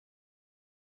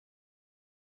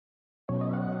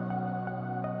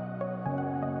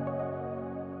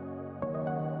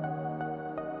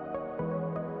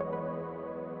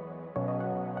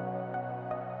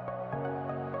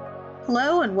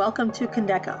Hello and welcome to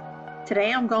Condeco.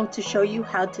 Today I'm going to show you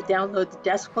how to download the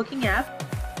desk booking app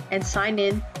and sign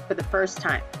in for the first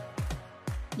time.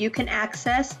 You can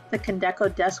access the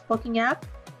Condeco desk booking app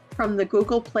from the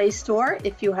Google Play Store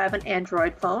if you have an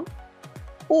Android phone,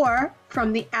 or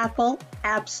from the Apple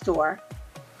App Store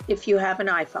if you have an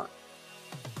iPhone.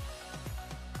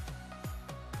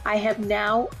 I have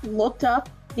now looked up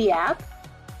the app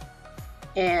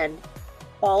and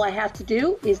all I have to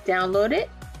do is download it,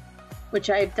 which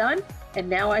I have done, and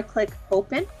now I click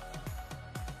open.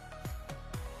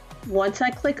 Once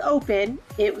I click open,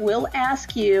 it will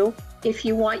ask you if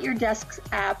you want your desk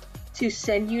app to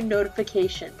send you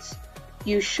notifications.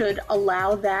 You should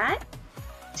allow that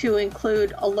to include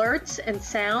alerts and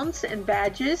sounds and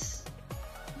badges.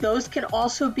 Those can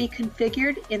also be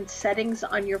configured in settings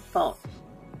on your phone.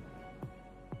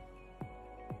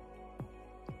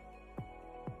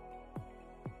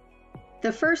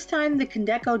 The first time the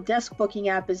Condeco desk booking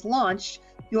app is launched,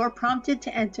 you're prompted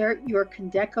to enter your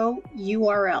Condeco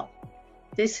URL.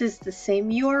 This is the same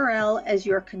URL as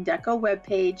your Condeco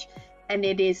webpage, and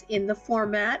it is in the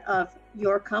format of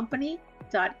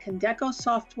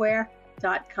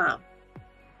yourcompany.condecosoftware.com.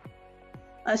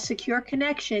 A secure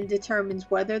connection determines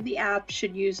whether the app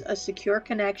should use a secure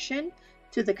connection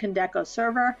to the Condeco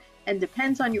server and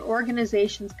depends on your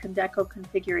organization's Condeco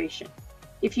configuration.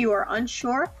 If you are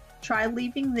unsure, try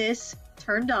leaving this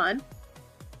turned on.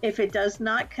 If it does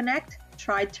not connect,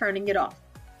 try turning it off.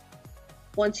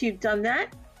 Once you've done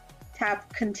that,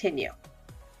 tap Continue.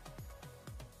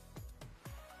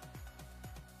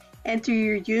 Enter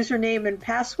your username and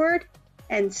password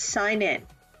and sign in.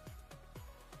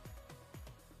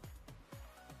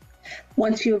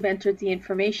 Once you have entered the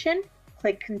information,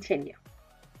 click Continue.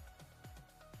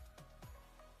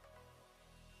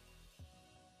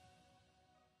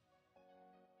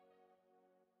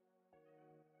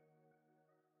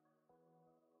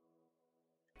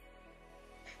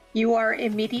 You are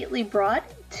immediately brought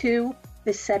to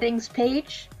the settings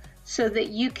page so that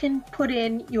you can put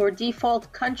in your default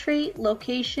country,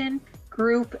 location,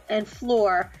 group, and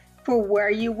floor for where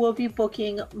you will be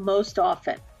booking most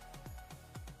often.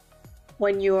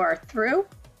 When you are through,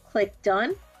 click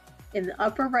Done in the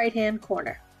upper right-hand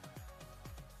corner.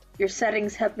 Your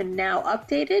settings have been now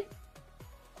updated.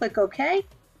 Click OK,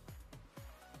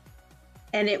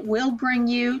 and it will bring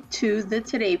you to the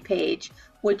Today page,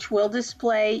 which will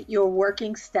display your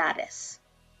working status.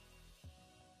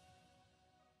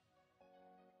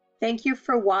 Thank you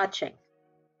for watching.